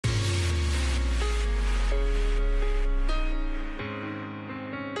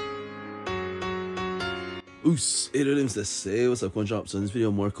Impz desu. Hey, what's up, konnichiwa. So in this video,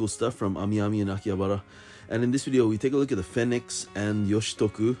 more cool stuff from amiami and akihabara. And in this video, we take a look at the Phoenix and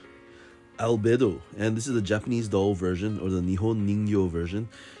Yoshitoku Albedo. And this is the Japanese doll version, or the Nihon Ningyo version.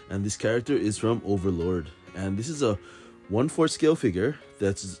 And this character is from Overlord. And this is a 1/4 scale figure.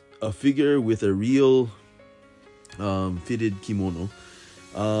 That's a figure with a real fitted kimono.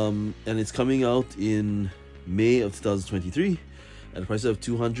 And it's coming out in May of 2023 at a price of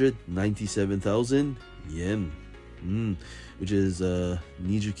 297,000 yen, which is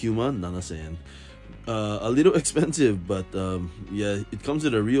 29,700 yen. A little expensive, but yeah, it comes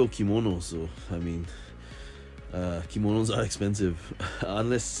with a real kimono, so I mean, kimonos are expensive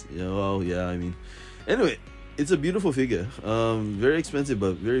unless, you know, well, yeah, I mean, anyway, it's a beautiful figure, very expensive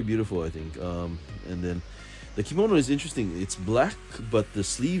but very beautiful, I think. And then the kimono is interesting. It's black, but the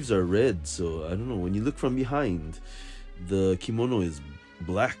sleeves are red, so I don't know, when you look from behind, the kimono is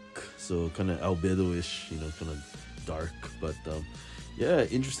black, so kind of albedo-ish, you know, kind of dark, but yeah,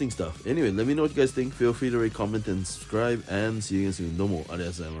 interesting stuff. Anyway, let me know what you guys think. Feel free to rate, comment, and subscribe, and see you again soon. Domo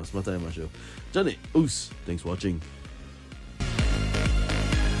arigatou gozaimasu. Mata yamashou. Ja ne. Thanks for watching.